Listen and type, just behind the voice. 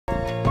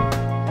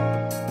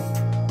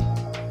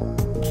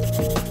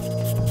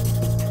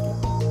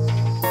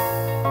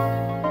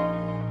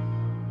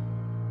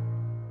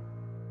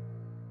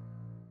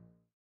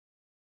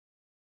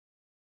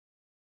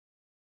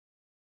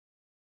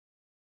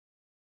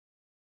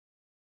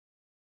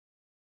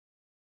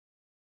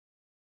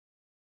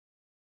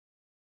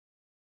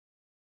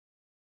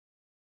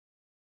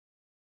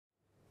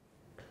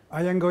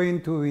I am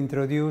going to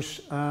introduce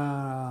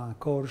a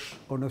course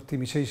on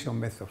optimization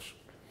methods.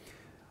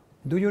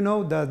 Do you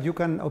know that you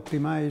can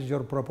optimize your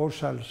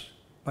proposals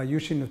by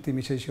using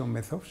optimization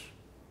methods?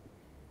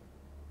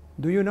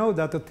 Do you know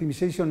that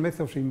optimization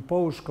methods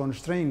impose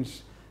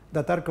constraints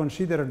that are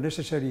considered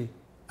necessary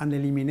and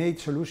eliminate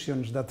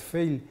solutions that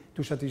fail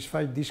to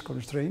satisfy these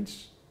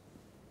constraints?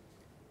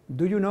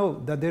 Do you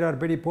know that there are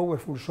very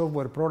powerful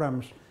software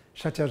programs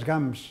such as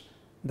GAMS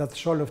that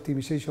solve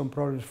optimization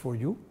problems for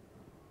you?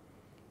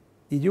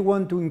 If you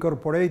want to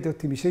incorporate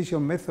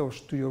optimization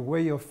methods to your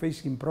way of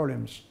facing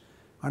problems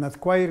and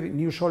acquire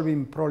new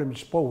solving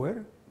problems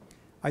power,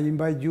 I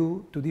invite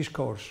you to this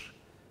course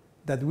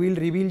that will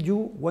reveal you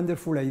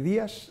wonderful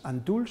ideas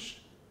and tools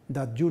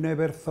that you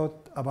never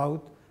thought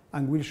about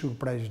and will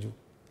surprise you.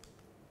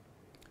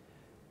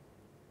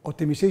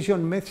 Optimization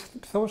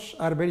methods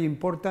are very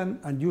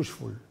important and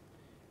useful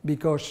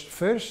because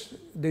first,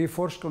 they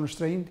force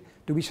constraints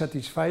to be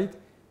satisfied,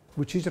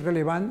 which is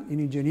relevant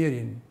in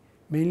engineering,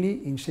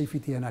 mainly in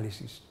safety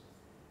analysis.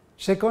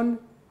 Second,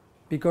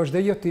 because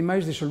they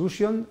optimize the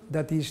solution,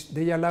 that is,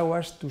 they allow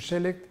us to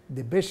select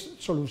the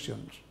best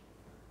solutions.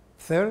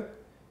 Third,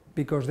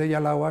 because they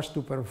allow us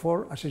to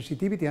perform a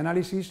sensitivity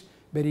analysis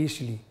very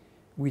easily,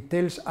 which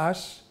tells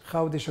us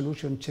how the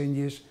solution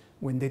changes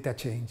when data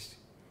changes.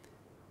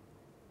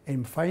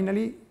 And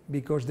finally,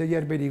 because they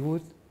are very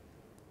good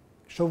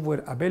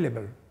software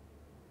available,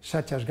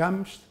 such as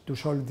GAMS, to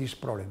solve these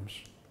problems.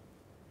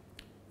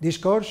 This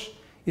course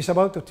is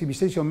about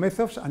optimization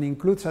methods and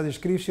includes a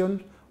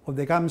description of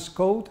the GAMS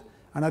code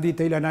and a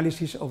detailed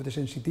analysis of the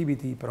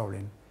sensitivity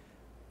problem.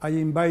 I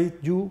invite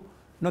you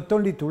not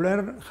only to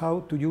learn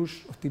how to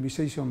use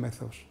optimization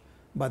methods,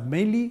 but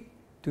mainly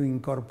to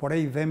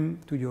incorporate them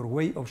to your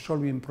way of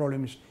solving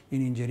problems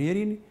in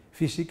engineering,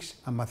 physics,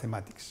 and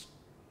mathematics.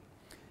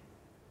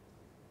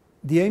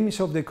 The aims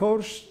of the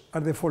course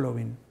are the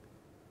following.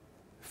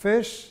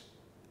 First,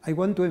 I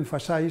want to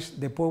emphasize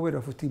the power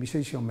of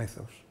optimization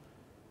methods.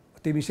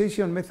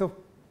 Optimization methods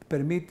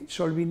permit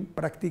solving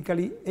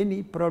practically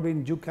any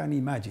problem you can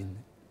imagine.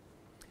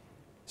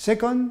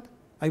 Second,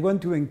 I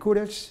want to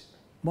encourage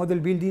model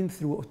building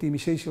through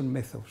optimization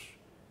methods.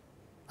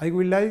 I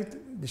would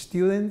like the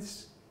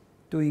students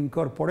to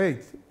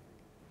incorporate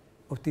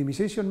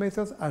optimization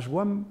methods as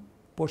one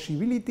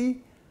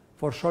possibility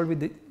for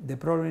solving the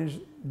problems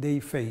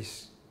they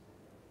face.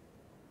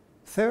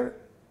 Third,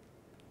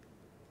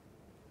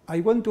 I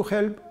want to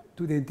help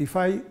to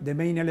identify the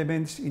main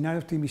elements in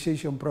an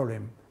optimization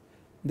problem.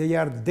 They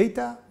are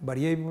data,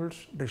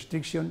 variables,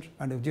 restrictions,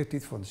 and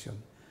objective function.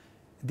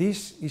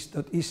 This is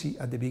not easy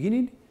at the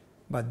beginning,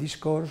 but this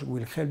course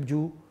will help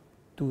you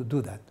to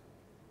do that.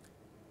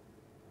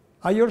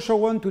 I also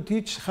want to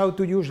teach how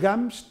to use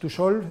GAMS to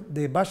solve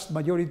the vast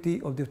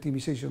majority of the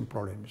optimization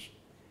problems.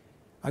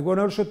 I want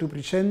also to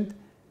present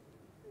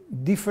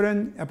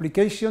different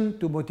applications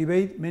to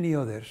motivate many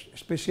others,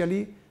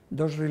 especially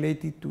those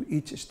related to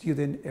each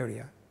student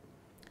area.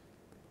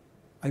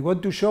 I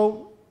want to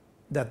show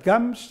that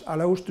GAMS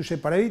allows to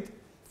separate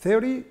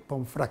theory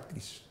from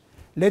practice,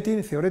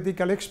 letting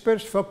theoretical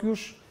experts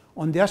focus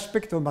on the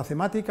aspect of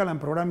mathematical and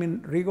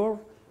programming rigor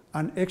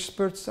and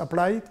experts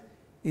applied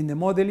in the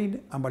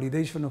modeling and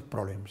validation of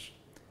problems.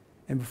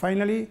 And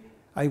finally,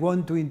 I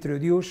want to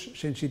introduce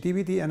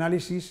sensitivity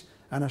analysis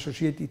and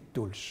associated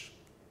tools.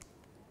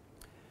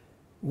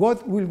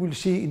 What will we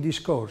see in this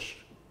course?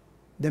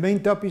 The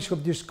main topics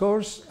of this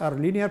course are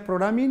linear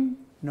programming,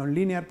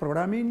 nonlinear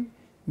programming,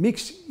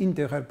 mixed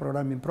integer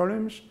programming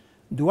problems,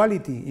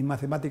 duality in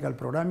mathematical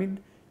programming,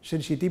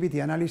 sensitivity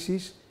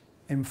analysis,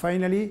 and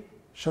finally,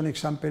 some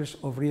examples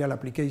of real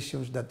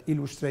applications that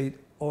illustrate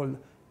all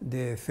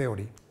the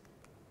theory.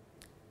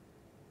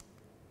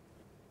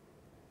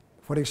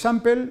 For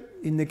example,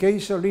 in the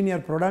case of linear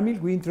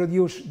programming, we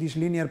introduce this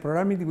linear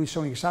programming with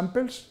some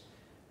examples.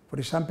 For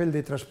example,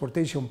 the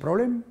transportation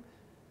problem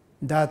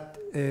that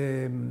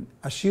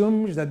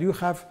assumes that you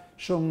have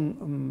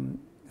some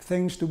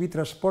things to be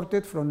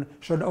transported from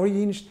some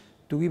origins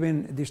to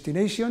given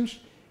destinations,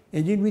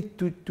 and you need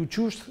to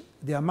choose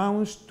the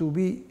amounts to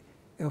be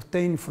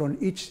obtained from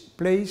each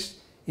place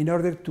in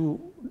order to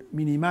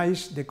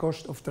minimize the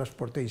cost of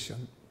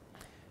transportation.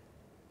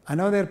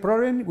 Another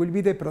problem will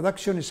be the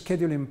production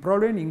scheduling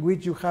problem, in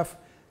which you have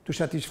to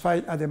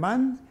satisfy a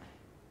demand,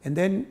 and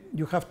then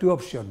you have two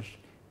options,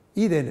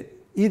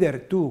 either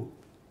to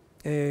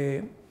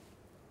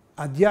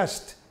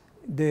adjust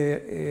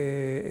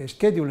the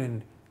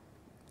scheduling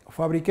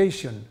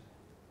fabrication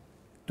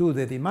to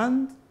the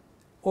demand,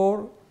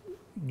 or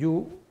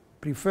you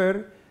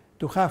prefer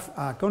to have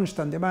a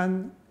constant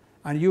demand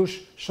and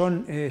use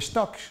some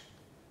stock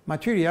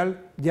material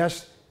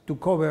just to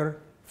cover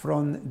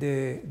from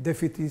the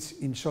deficits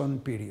in some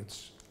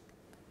periods.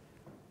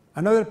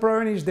 Another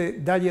problem is the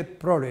diet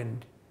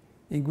problem,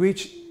 in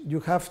which you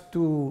have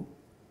to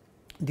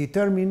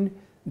determine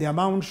the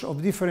amounts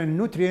of different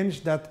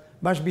nutrients that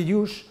must be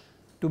used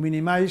to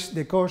minimize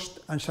the cost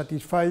and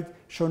satisfy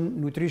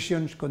some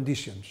nutrition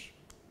conditions.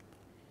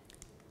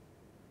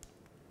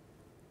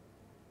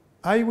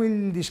 I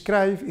will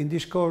describe in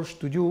this course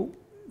to you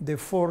the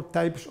 4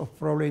 types of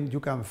problems you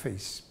can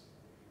face.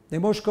 The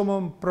most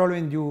common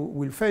problem you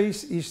will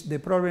face is the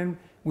problem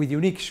with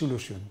unique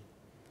solution.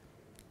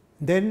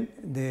 Then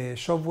the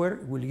software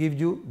will give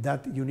you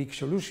that unique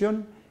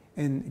solution,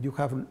 and you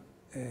have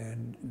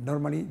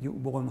normally you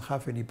won't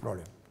have any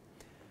problem.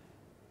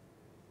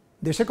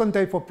 The second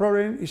type of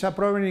problem is a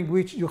problem in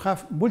which you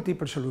have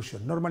multiple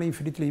solutions, normally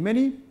infinitely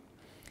many,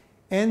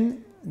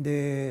 and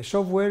the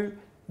software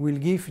will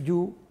give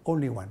you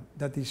only one.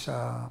 That is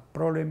a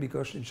problem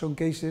because in some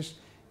cases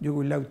you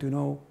will like to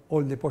know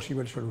all the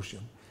possible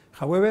solutions.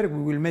 However,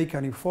 we will make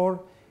an effort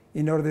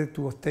in order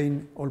to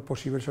obtain all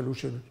possible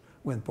solutions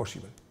when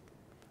possible.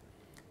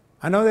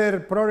 Another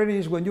problem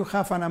is when you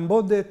have an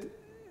unbounded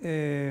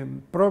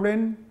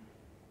problem,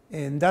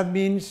 and that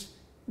means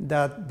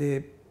that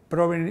the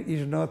problem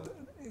is not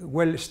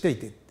well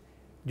stated.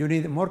 You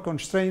need more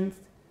constraints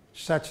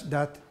such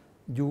that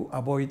you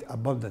avoid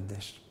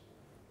abundance.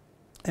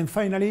 And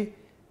finally,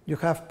 you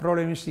have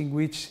problems in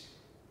which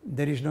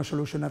there is no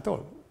solution at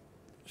all.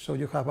 So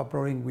you have a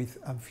problem with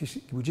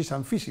which is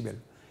unfeasible.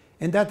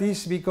 And that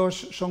is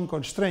because some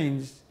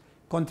constraints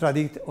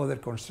contradict other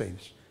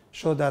constraints,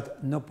 so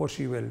that no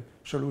possible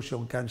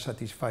solution can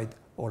satisfy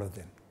all of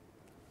them.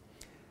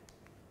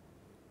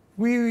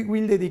 We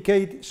will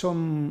dedicate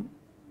some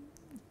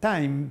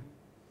time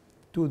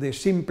to the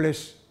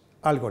simplest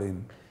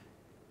algorithm.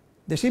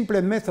 The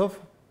simplest method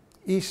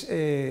is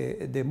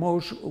the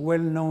most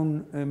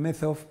well-known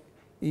method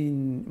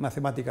in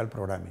mathematical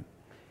programming.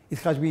 It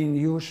has been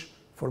used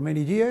for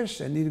many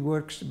years and it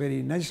works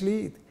very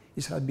nicely.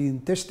 It has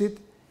been tested,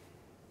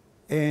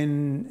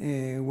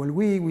 and what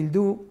we will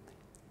do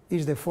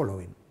is the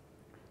following.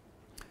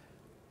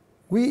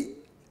 We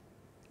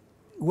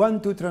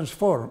want to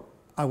transform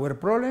our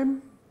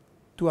problem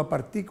to a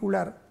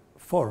particular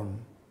form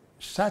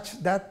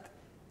such that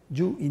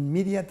you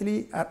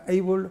immediately are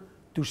able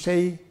to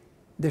say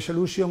the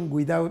solution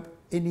without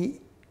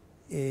any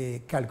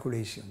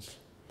calculations.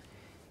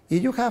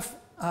 If you have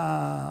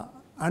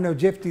an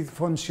objective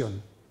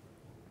function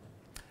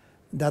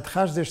that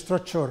has the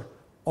structure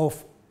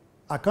of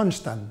a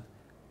constant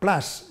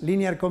plus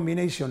linear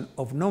combination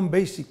of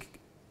non-basic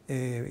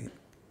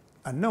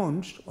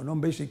unknowns or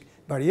non-basic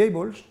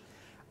variables,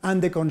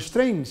 and the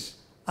constraints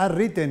are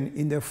written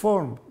in the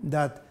form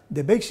that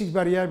the basic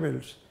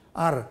variables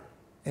are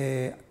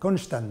a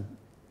constant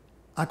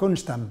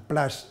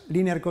plus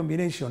linear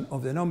combination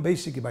of the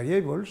non-basic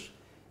variables,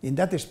 in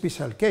that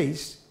special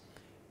case,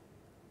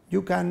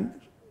 you can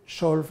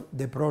solve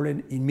the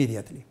problem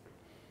immediately.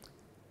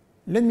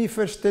 Let me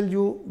first tell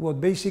you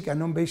what basic and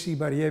non-basic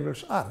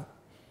variables are.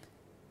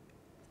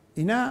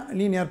 In a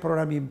linear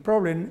programming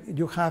problem,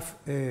 you have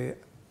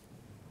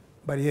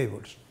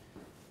variables,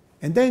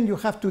 and then you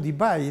have to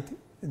divide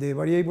the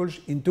variables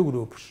in 2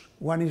 groups.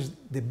 One is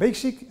the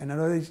basic and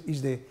another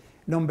is the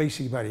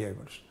non-basic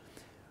variables.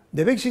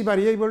 The basic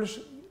variables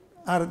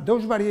are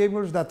those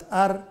variables that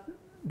are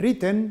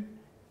written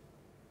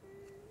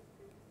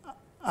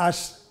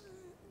as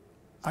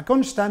a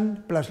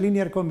constant plus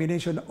linear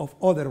combination of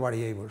other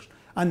variables,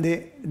 and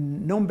the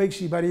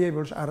non-basic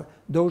variables are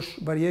those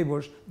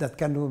variables that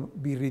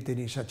cannot be written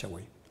in such a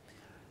way.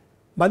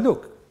 But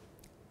look,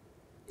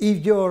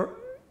 if your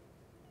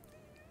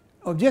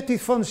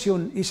objective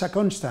function is a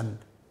constant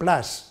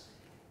plus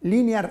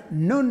linear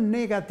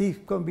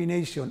non-negative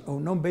combination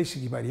of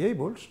non-basic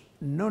variables,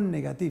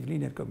 non-negative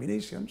linear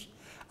combinations,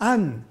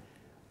 and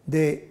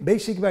the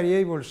basic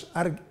variables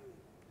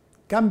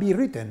can be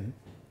written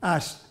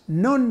as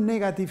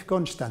non-negative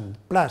constant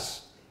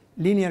plus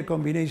linear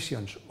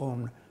combinations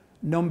on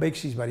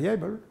non-basic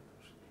variables,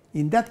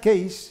 in that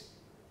case,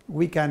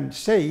 we can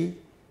say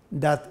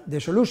that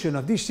the solution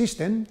of this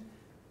system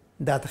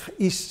that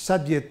is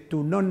subject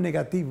to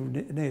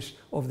non-negativeness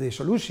of the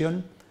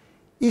solution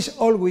is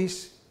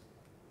always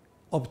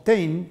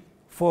obtained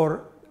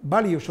for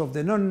values of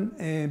the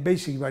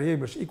non-basic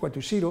variables equal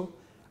to 0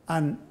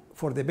 and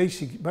for the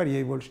basic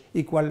variables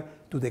equal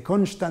to the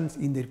constants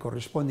in the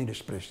corresponding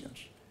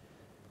expressions.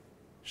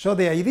 So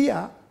the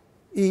idea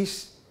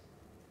is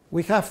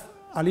we have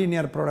a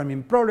linear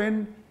programming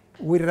problem,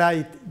 we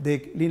write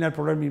the linear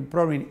programming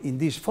problem in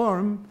this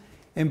form,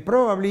 and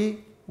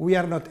probably we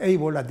are not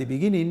able at the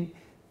beginning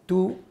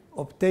to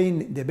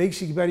obtain the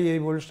basic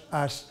variables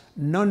as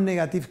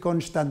non-negative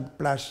constant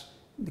plus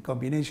the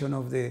combination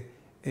of the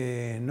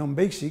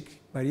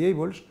non-basic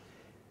variables,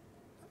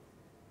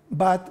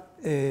 but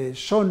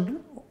some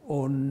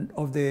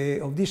of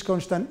this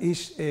constant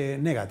is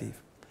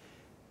negative.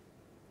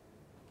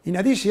 In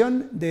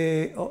addition,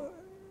 the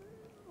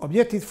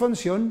objective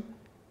function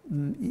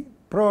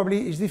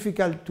probably is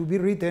difficult to be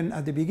written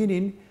at the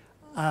beginning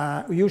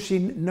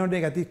using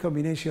non-negative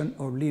combination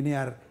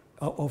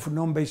of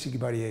non-basic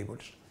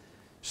variables.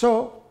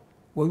 So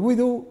what we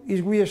do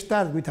is we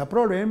start with a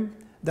problem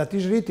that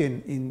is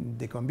written in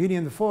the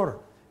convenient form,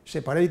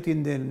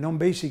 separating the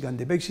non-basic and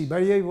the basic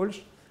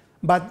variables,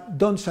 but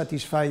don't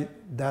satisfy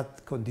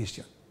that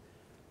condition.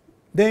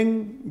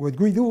 Then what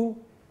we do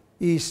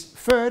is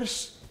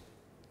first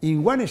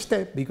in one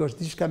step, because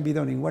this can be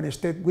done in one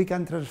step, we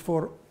can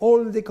transform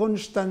all the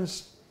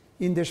constants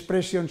in the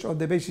expressions of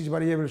the basis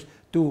variables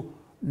to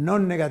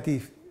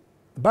non-negative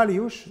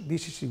values.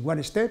 This is in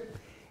one step.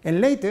 And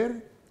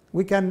later,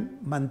 we can,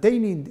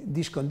 maintaining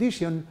this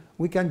condition,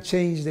 we can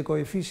change the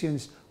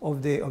coefficients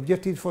of the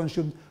objective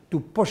function to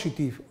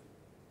positive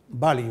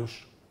values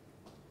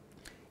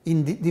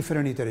in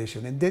different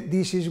iterations. And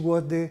this is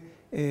what the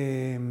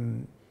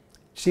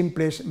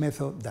simplest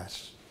method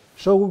does.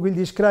 So we will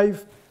describe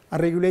a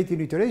regulating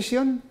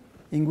iteration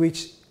in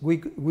which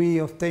we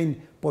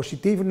obtain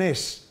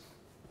positiveness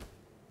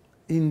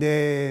in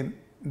the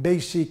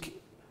basic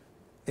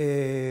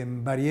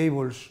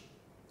variables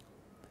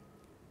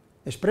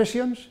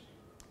expressions,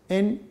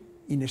 and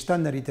in a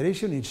standard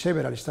iteration, in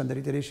several standard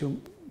iterations,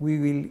 we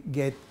will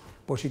get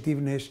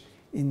positiveness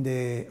in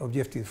the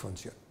objective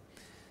function.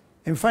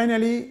 And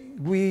finally,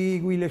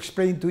 we will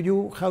explain to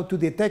you how to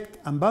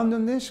detect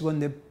unboundedness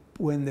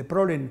when the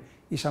problem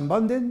is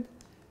unbounded,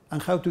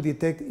 and how to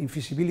detect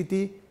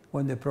infeasibility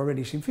when the problem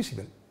is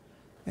infeasible.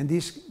 And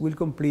this will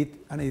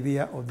complete an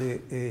idea of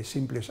the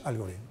simplest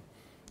algorithm.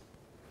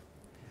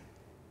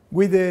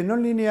 With the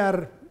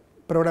nonlinear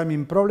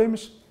programming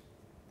problems,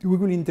 we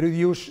will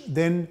introduce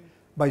then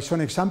by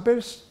some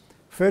examples.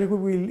 First, we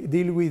will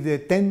deal with the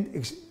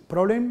 10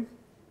 problem.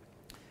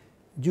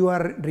 You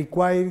are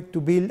required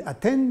to build a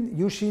 10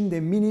 using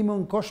the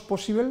minimum cost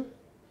possible,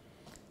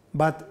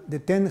 but the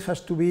 10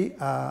 has to be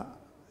a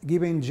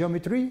given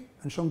geometry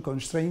and some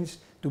constraints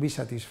to be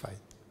satisfied.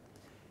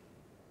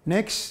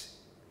 Next,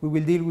 we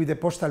will deal with the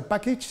postal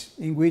package,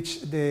 in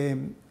which the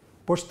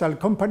postal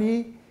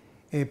company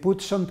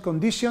puts some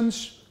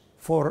conditions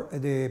for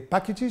the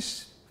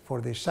packages,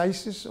 for the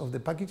sizes of the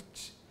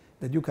package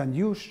that you can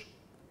use.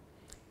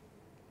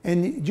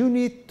 And you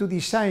need to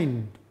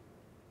design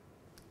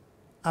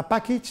a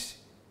package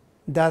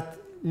that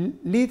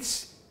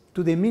leads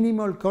to the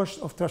minimal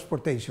cost of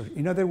transportation.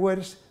 In other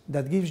words,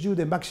 that gives you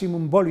the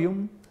maximum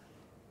volume,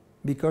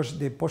 because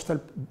the postal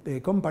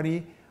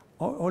company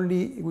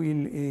only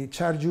will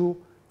charge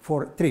you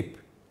for trip.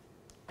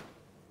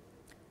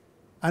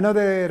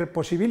 Another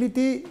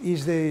possibility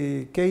is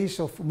the case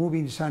of the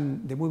moving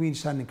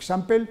sun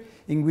example,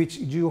 in which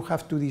you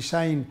have to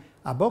design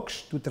a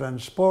box to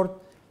transport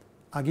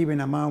a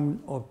given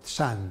amount of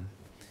sand.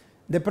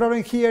 The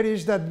problem here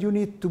is that you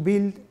need to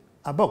build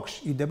a box.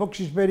 If the box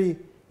is very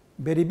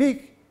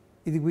big,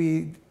 it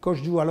will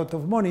cost you a lot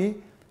of money,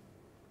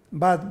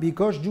 but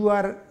because you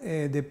are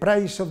the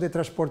price of the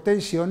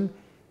transportation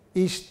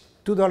is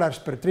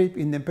 $2 per trip,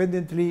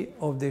 independently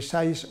of the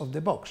size of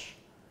the box.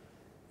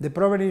 The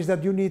problem is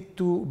that you need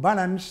to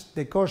balance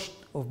the cost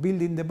of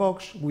building the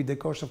box with the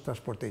cost of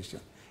transportation,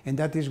 and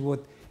that is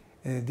what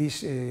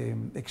this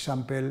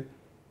example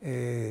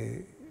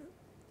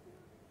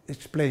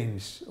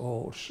explains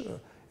or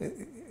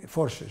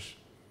forces.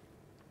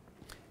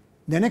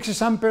 The next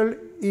example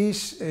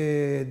is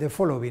the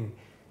following.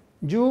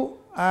 You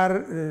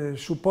are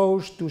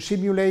supposed to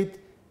simulate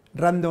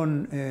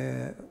random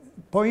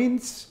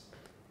points,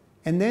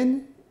 and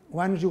then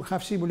once you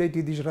have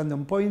simulated these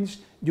random points,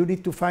 you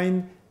need to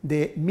find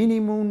the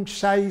minimum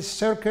size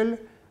circle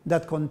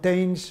that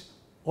contains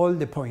all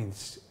the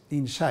points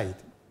inside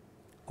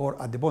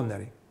or at the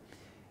boundary.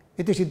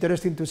 It is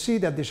interesting to see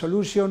that the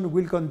solution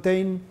will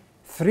contain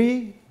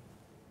 3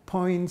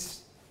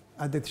 points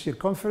at the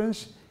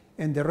circumference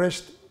and the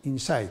rest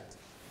inside,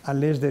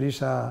 unless there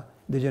is a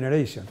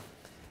degeneration.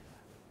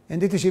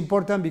 And it is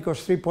important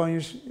because 3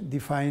 points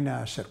define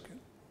a circle.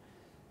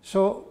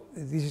 So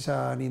this is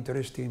an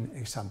interesting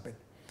example.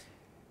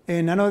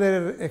 And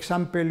another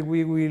example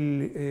we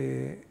will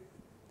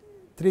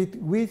treat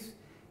with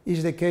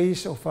is the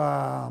case of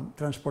a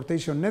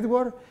transportation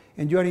network,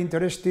 and you are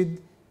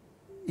interested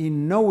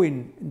in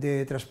knowing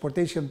the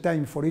transportation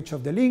time for each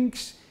of the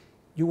links.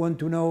 You want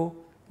to know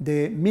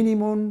the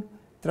minimum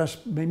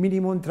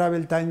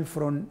travel time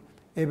from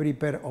every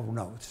pair of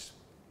nodes.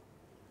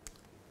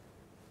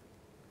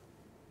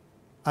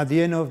 At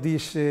the end of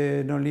this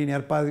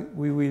nonlinear path,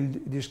 we will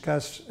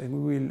discuss and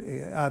we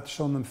will add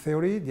some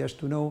theory just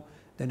to know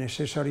the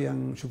necessary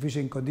and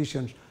sufficient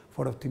conditions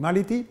for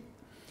optimality.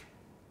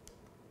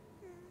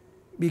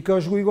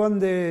 Because we want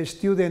the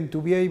student to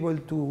be able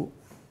to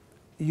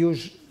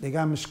use the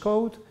GAMS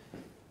code,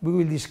 we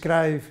will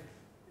describe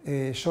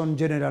some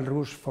general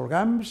rules for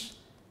GAMS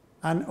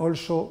and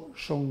also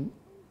some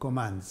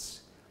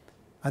commands.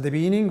 At the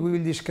beginning, we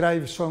will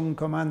describe some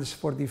commands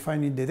for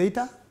defining the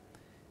data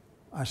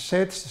as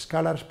sets,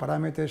 scalars,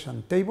 parameters,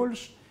 and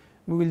tables.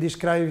 We will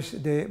describe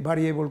the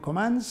variable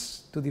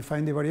commands to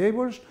define the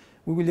variables.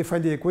 We will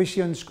define the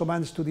equations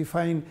commands to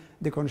define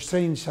the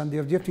constraints and the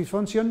objective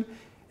function,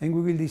 and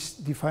we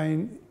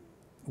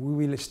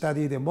will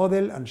study the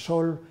model and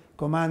solve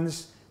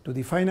commands to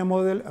define a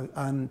model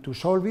and to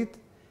solve it,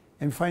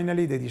 and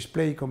finally the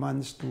display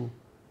commands to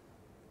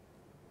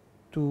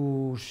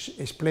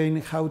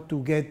explain how to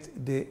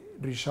get the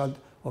result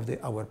of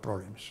our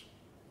problems.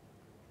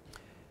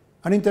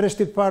 An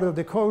interesting part of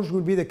the course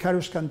will be the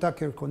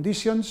Karuskand-Tucker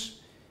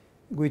conditions.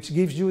 which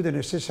gives you the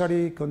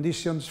necessary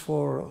conditions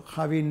for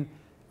having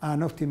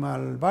an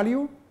optimal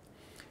value.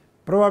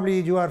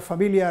 Probably you are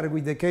familiar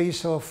with the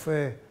case of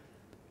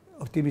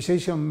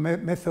optimization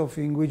method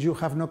in which you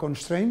have no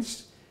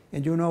constraints,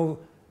 and you know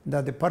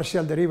that the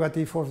partial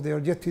derivative of the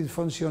objective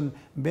function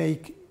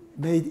made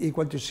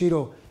equal to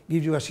 0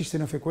 gives you a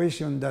system of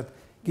equations that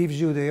gives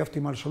you the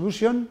optimal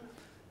solution.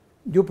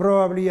 You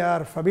probably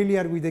are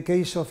familiar with the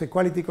case of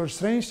equality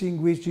constraints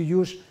in which you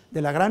use the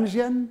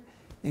Lagrangian,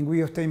 and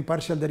we obtain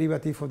partial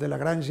derivative of the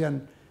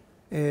Lagrangian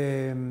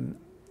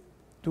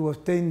to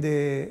obtain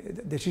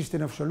the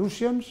system of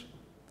solutions.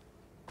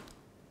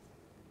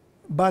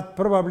 But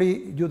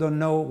probably you don't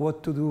know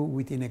what to do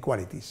with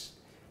inequalities.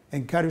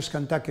 And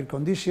Karius-Kanthacker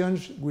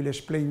conditions will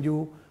explain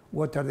you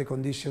what are the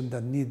conditions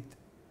that need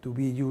to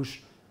be used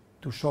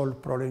to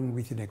solve problems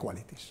with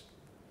inequalities.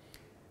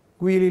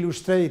 We'll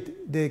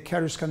illustrate the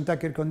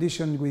Karius-Kanthacker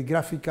condition with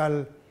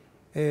graphical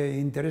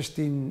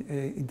interesting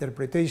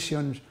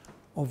interpretations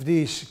of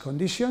these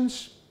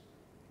conditions.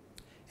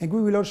 And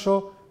we will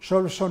also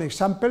solve some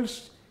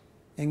examples,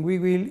 and we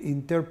will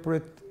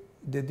interpret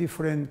the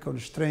different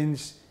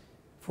constraints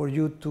for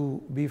you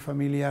to be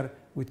familiar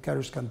with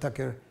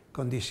Karius-Kanthacker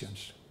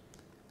conditions.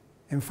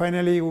 And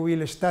finally, we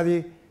will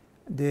study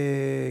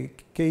the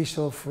case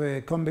of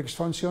convex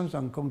functions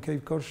and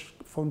concave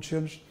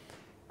functions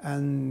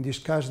and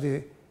discuss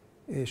the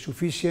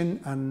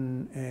sufficient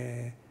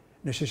and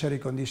necessary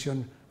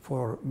condition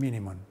for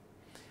minimum.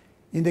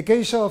 In the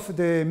case of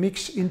the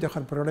mixed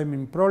integer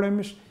programming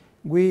problems,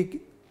 we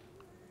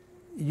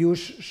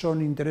use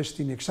some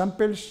interesting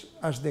examples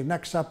as the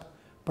Knack-Schaap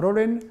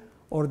problem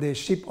or the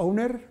ship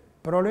owner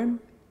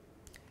problem.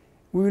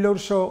 We will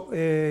also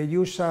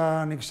use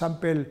an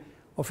example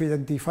of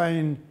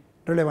identifying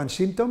relevant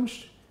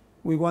symptoms.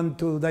 We want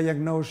to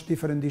diagnose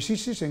different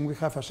diseases, and we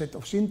have a set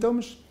of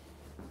symptoms.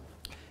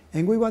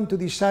 And we want to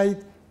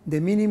decide the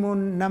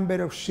minimum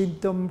number of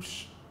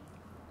symptoms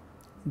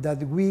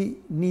that we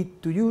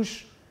need to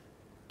use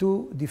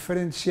to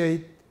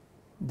differentiate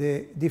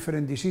the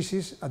different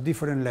diseases at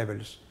different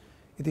levels.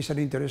 It is an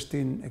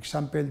interesting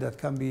example that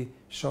can be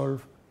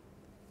solved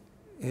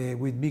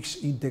with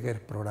mixed integer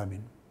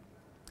programming.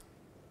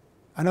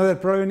 Another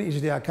problem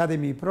is the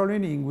academy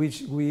problem, in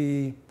which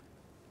we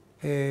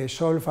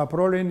solve a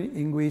problem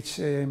in which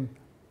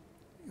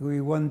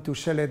we want to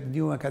select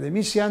new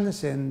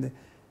academicians, and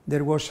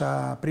there was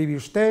a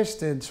previous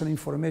test and some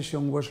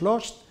information was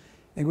lost,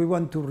 and we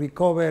want to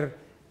recover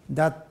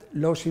that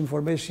lost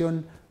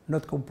information,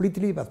 not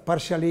completely but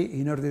partially,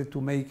 in order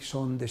to make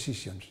some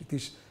decisions. It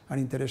is an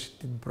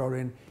interesting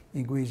problem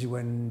in which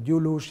when you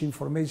lose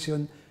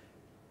information,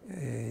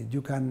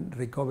 you can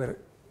recover,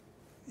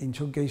 in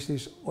some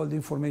cases, all the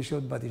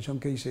information, but in some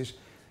cases,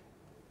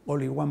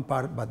 only one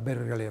part, but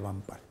very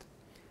relevant part.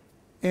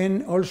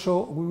 And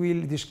also, we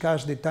will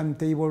discuss the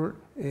timetable,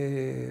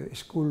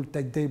 school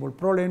timetable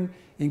problem,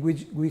 in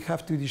which we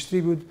have to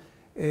distribute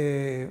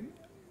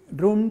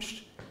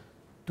rooms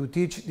to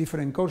teach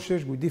different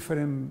courses with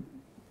different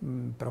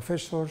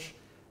professors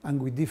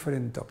and with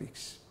different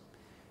topics.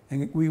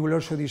 And we will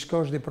also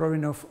discuss the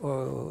problem of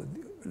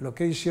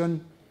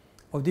location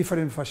of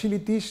different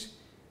facilities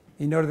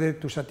in order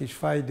to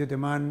satisfy the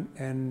demand,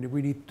 and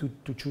we need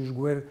to choose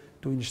where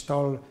to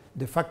install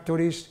the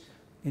factories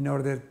in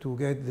order to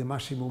get the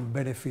maximum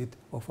benefit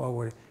of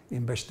our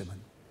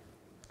investment.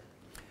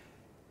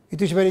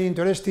 It is very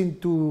interesting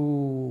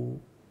to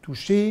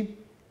see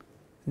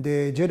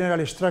the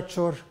general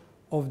structure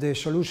of the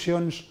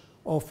solutions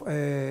of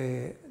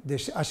the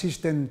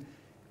system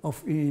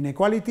of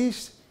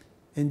inequalities,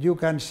 and you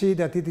can see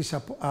that it is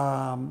a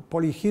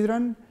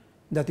polyhedron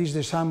that is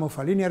the sum of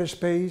a linear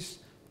space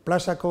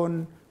plus a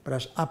cone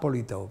plus a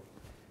polytope.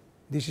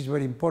 This is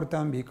very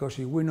important because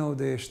if we know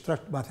the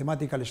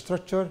mathematical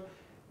structure,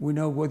 we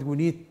know what we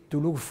need to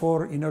look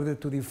for in order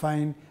to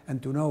define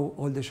and to know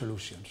all the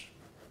solutions.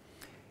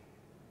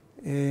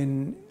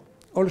 And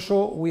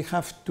also, we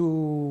have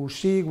to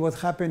see what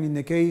happened in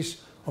the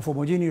case of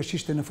homogeneous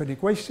system of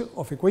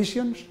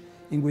equations,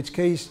 in which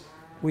case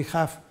we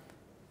have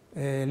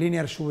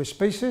linear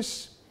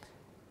subspaces.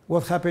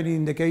 What happened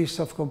in the case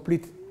of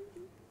complete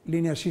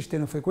linear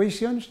system of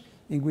equations,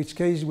 in which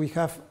case we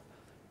have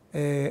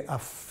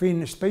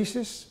affine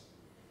spaces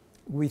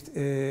with,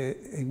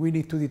 we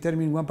need to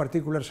determine one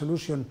particular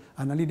solution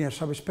and a linear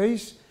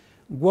subspace.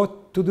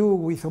 What to do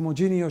with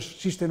homogeneous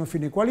system of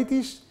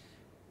inequalities?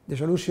 The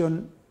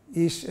solution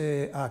is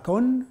a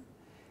cone.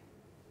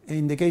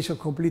 In the case of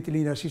complete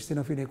linear system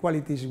of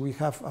inequalities, we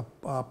have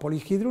a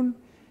polyhedron.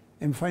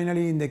 And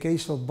finally, in the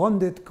case of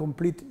bounded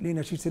complete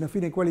linear system of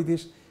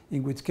inequalities,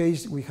 in which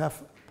case we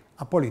have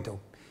a polytope.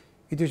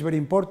 It is very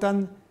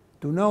important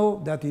to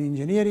know that in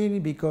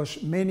engineering, because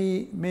in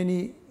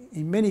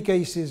many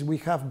cases we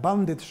have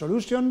bounded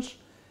solutions,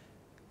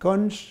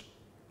 cones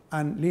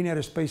and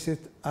linear spaces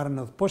are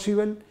not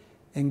possible,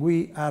 and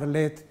we are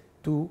led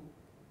to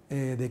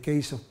the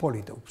case of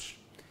polytopes.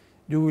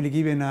 You will be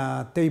given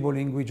a table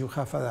in which you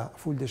have a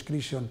full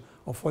description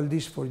of all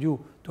this for you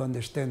to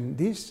understand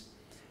this.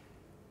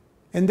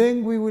 And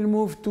then we will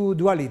move to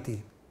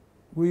duality.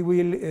 We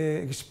will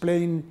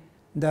explain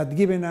that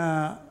given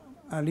a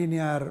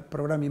linear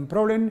programming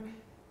problem,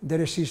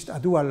 there exists a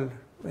dual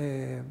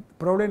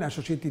problem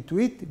associated to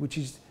it, which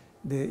is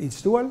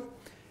its dual.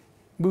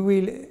 We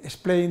will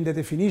explain the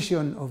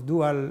definition of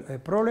dual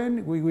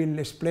problem. We will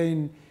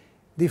explain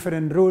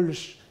different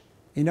rules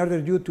in order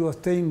you to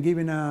obtain,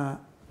 given a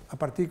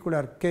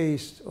particular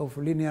case of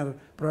linear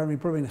programming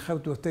problem, how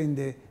to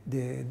obtain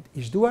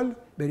its dual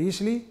very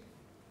easily.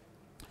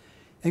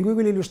 And we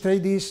will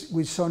illustrate this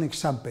with some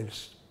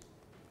examples.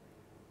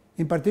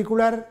 In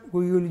particular,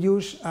 we will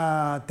use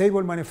a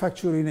table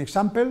manufacturing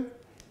example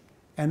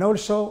and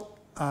also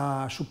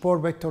a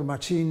support vector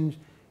machine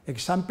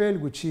example,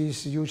 which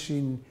is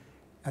using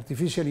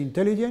artificial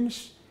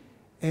intelligence.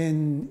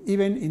 And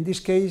even in this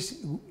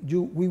case,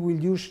 we will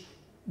use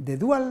the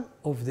dual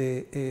of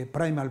the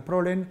primal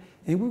problem,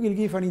 and we will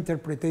give an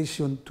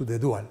interpretation to the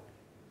dual,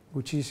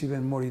 which is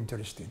even more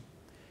interesting.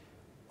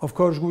 Of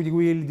course, we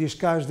will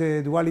discuss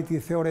the duality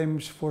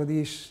theorems for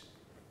this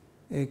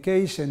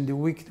case and the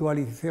weak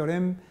duality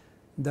theorem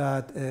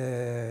that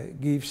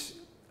gives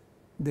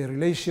the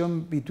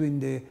relation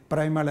between the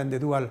primal and the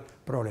dual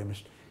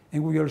problems.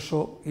 And we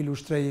also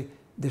illustrate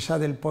the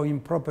saddle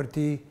point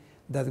property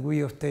that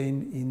we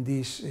obtain in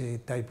this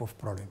type of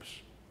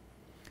problems.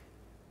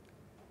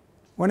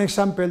 One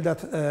example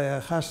that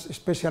has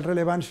special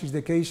relevance is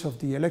the case of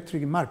the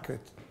electric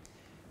market.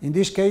 In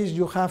this case,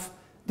 you have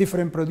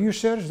different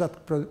producers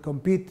that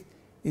compete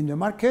in the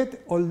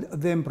market. All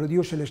of them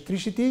produce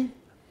electricity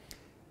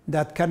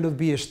that cannot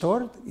be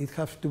stored. It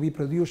has to be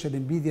produced and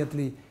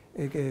immediately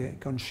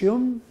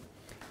consumed.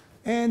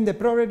 And the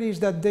problem is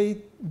that they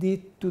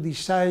need to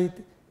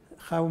decide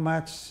how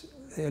much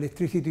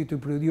electricity to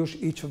produce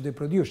each of the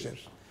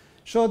producers.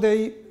 So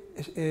they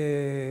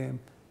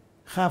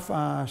have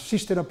a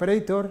system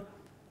operator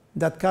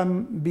that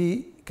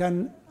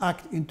can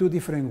act in two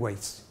different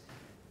ways.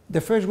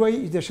 The first way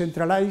is the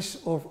centralized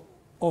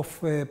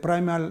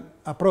primal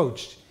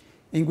approach,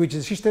 in which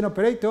the system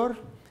operator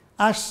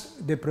asks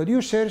the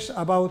producers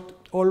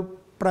about all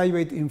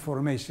private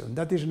information.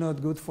 That is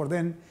not good for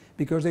them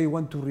because they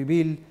want to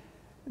reveal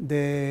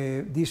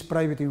this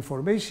private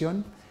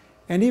information.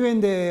 And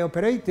even the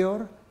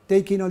operator,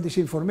 taking all this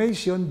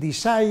information,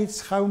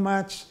 decides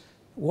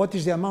what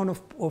is the amount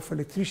of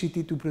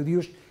electricity to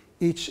produce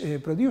each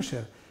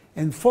producer,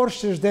 and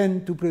forces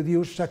them to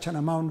produce such an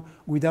amount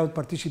without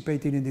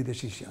participating in the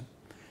decision.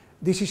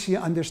 This is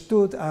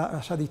understood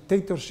as a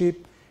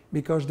dictatorship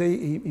because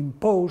they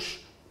impose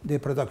the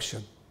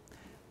production.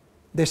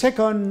 The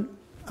second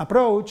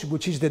approach,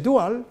 which is the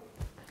dual,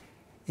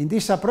 in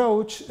this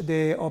approach,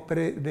 the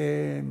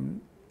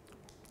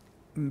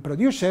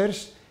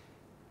producers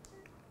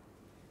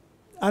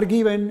are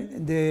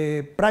given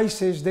the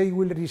prices they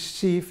will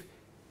receive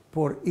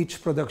for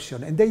each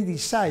production, and they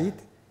decide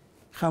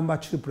how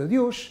much to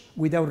produce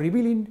without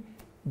revealing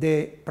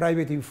the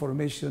private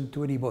information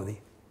to anybody.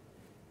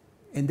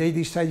 And they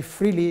decide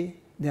freely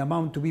the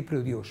amount to be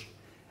produced.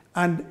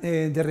 And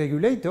the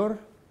regulator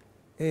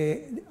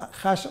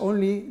has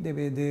only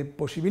the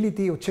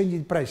possibility of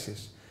changing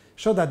prices,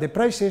 so that the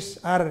prices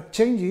are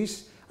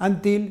changes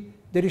until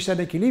there is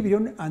an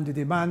equilibrium and the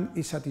demand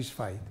is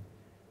satisfied.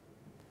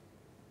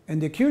 And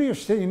the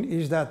curious thing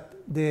is that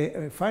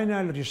the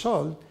final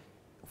result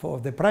for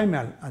the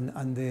primal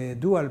and the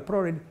dual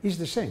problem is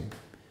the same.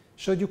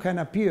 So you can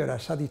appear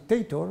as a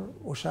dictator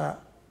or as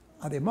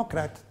a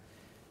democrat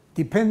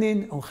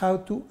depending on how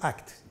to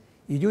act.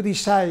 If you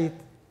decide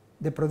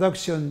the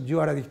production,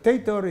 you are a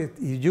dictator. If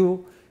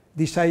you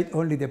decide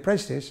only the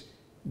prices,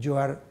 you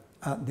are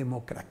a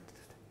democrat.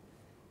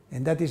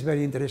 And that is a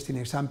very interesting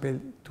example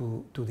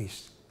to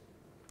this.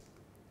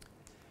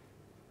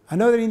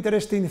 Another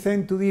interesting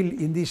thing to deal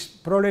in this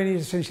problem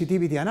is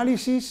sensitivity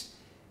analysis.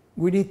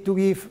 We need to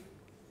give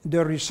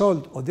the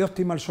result of the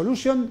optimal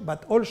solution,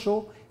 but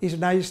also it's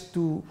nice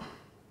to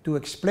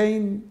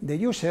explain the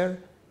user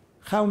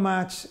how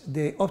much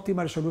the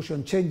optimal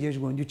solution changes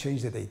when you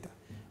change the data.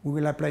 We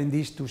will apply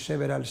this to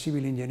several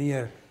civil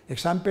engineer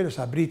examples,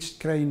 a bridge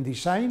crane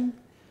design,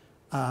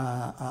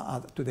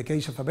 to the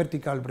case of a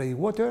vertical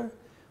breakwater,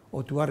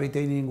 or to a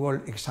retaining wall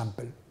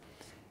example.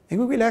 And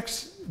we will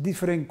ask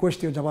different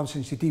questions about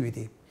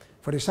sensitivity.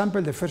 For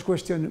example, the first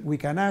question we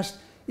can ask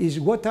is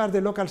what are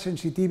the local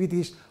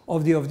sensitivities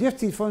of the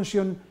objective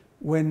function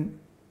when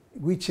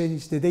we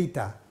change the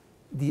data,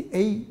 the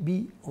A,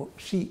 B, or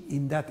C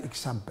in that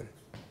example.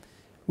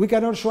 We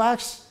can also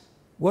ask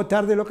what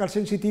are the local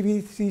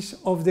sensitivities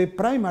of the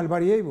primal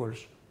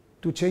variables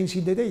to change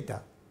in the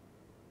data.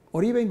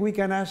 Or even we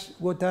can ask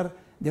what are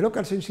the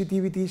local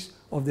sensitivities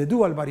of the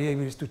dual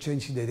variables to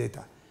change in the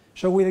data.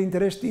 So we are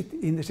interested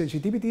in the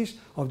sensitivities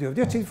of the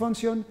objective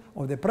function,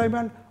 of the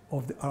primal,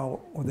 of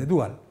the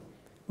dual.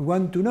 We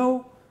want to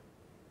know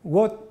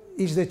what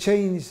is the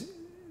change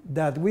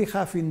that we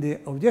have in the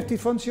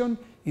objective function,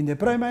 in the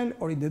primal,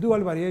 or in the dual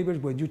variables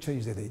when you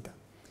change the data.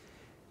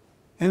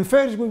 And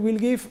first we will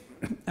give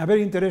a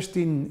very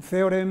interesting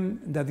theorem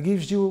that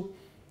gives you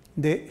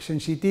the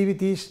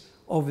sensitivities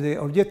of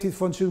the objective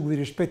function with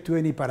respect to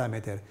any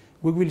parameter.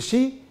 We will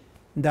see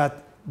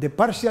that the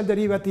partial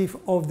derivative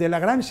of the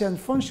Lagrangian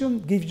function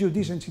gives you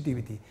this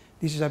sensitivity.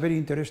 This is a very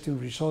interesting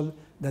result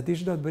that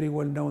is not very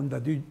well known,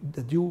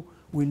 that you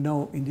will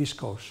know in this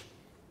course.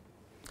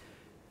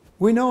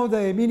 We know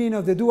the meaning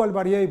of the dual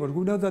variables.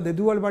 We know that the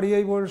dual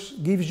variables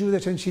gives you the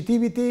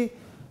sensitivity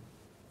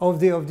of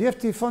the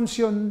objective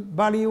function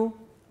value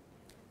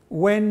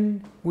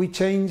when we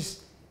change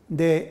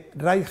the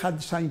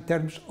right-hand side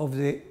terms of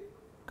the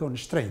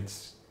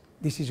constraints.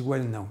 This is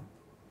well known.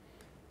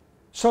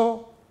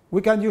 So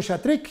we can use a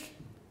trick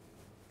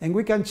and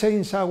we can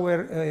change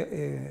our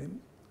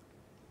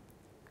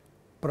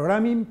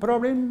programming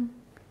problem,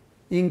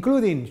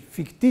 including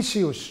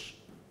fictitious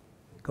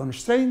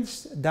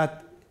constraints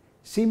that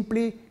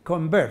simply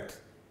convert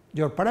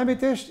your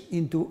parameters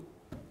into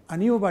a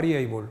new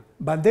variable,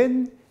 but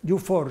then you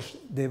force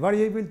the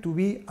variable to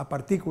be a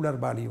particular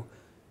value.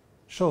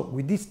 So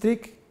with this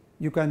trick,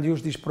 you can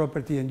use this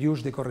property and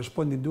use the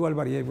corresponding dual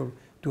variable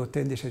to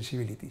obtain the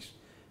sensibilities.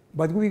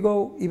 But we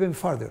go even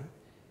further.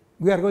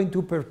 We are going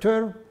to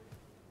perturb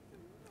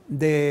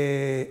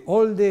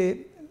all the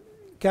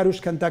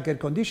Karus-Kantaker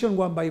conditions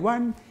one by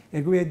one,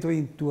 and we are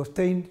going to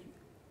obtain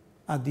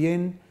at the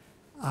end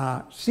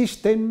a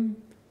system,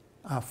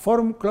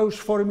 closed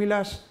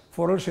formulas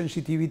for all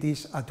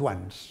sensitivities at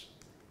once.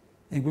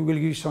 And we will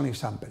give some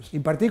examples.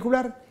 In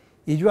particular,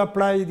 if you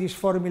apply these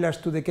formulas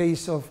to the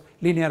case of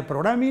linear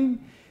programming,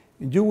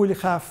 you will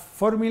have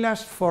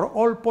formulas for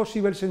all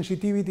possible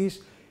sensitivities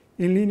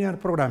in linear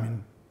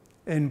programming.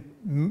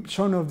 And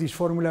some of these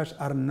formulas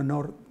are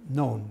not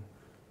known.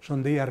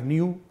 Some they are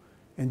new,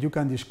 and you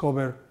can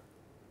discover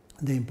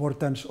the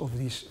importance of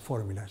these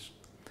formulas.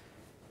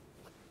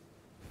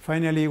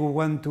 Finally, we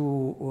want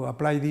to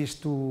apply this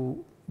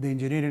to the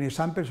engineering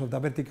examples of the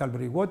vertical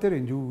breakwater,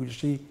 and you will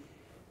see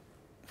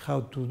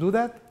how to do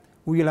that.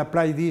 We will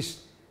apply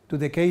this to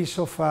the case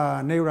of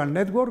a neural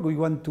network. We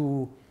want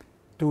to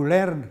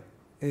learn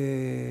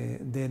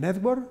the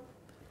network,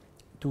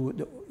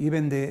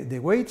 even the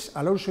weights,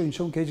 and also in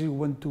some cases we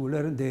want to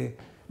learn the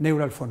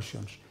neural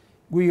functions.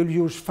 We will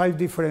use 5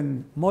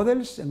 different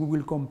models and we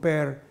will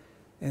compare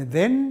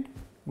them,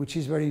 which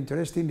is very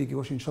interesting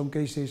because in some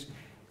cases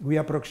we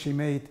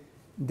approximate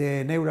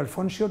the neural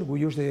function,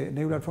 we use the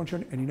neural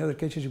function, and in other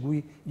cases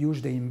we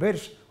use the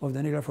inverse of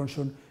the neural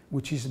function,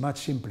 which is much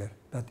simpler,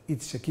 that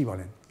it's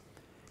equivalent.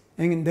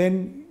 And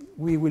then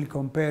we will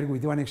compare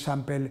with one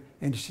example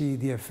and see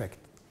the effect.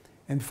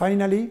 And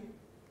finally,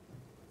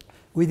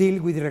 we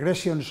deal with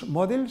regression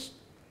models.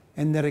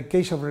 In the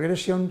case of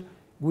regression,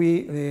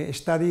 we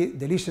study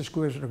the least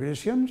squares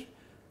regressions,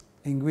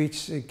 in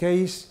which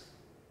case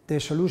the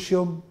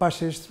solution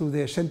passes through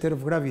the center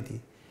of gravity.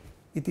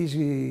 It is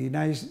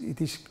nice, it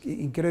is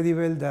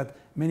incredible that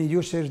many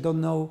users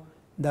don't know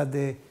that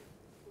the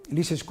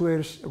least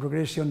squares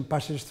regression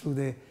passes through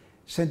the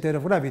center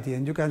of gravity,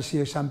 and you can see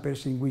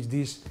examples in which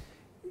this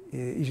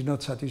is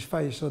not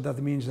satisfied, so that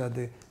means that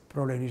the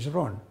problem is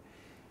wrong.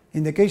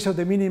 In the case of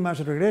the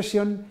minimax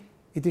regression,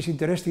 it is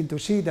interesting to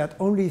see that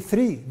only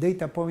 3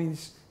 data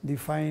points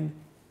define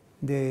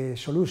the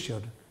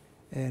solution,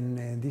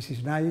 and this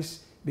is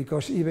nice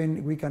because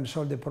even we can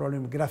solve the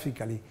problem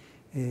graphically.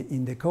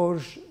 In the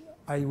course,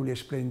 I will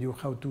explain you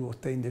how to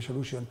obtain the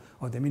solution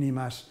of the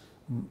minimax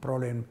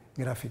problem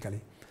graphically.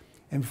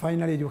 And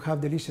finally, you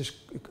have the least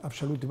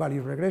absolute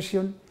value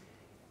regression,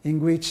 in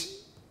which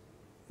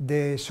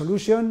the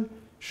solution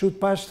should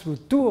pass through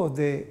 2 of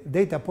the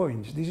data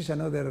points. This is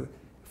another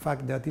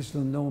fact that is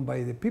not known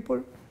by the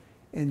people,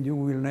 and you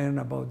will learn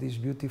about this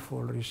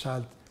beautiful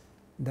result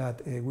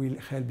that will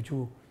help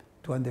you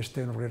to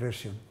understand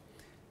regression.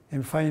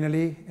 And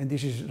finally, and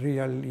this is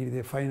really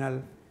the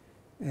final,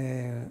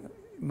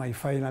 my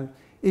final,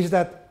 is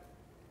that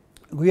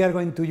we are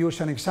going to use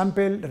an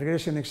example, a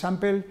regression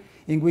example,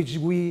 in which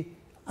we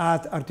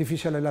add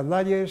artificial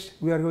outliers.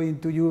 We are going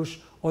to use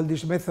all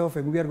these methods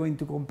and we are going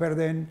to compare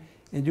them,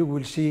 and you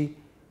will see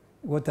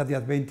what are the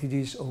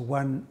advantages of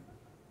one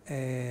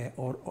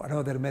or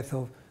another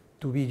method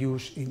to be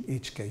used in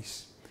each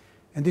case.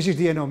 And this is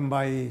the end of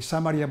my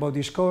summary about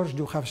this course.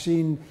 You have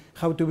seen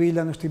how to build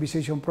an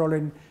optimization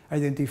problem,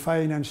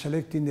 identifying and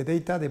selecting the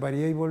data, the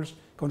variables,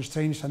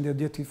 constraints, and the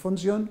objective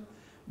function.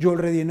 You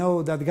already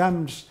know that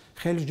GAMS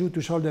helps you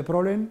to solve the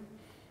problem.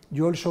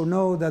 You also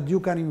know that you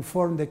can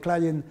inform the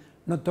client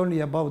not only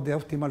about the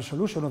optimal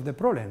solution of the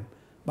problem,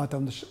 but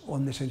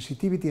on the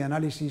sensitivity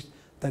analysis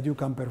that you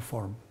can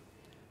perform.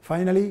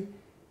 Finally,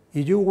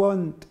 if you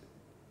want,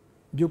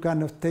 you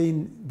can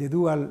obtain the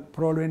dual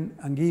problem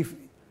and give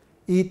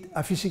it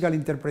a physical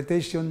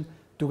interpretation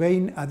to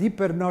gain a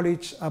deeper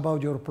knowledge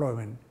about your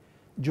problem.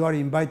 You are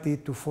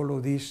invited to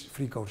follow this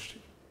free course.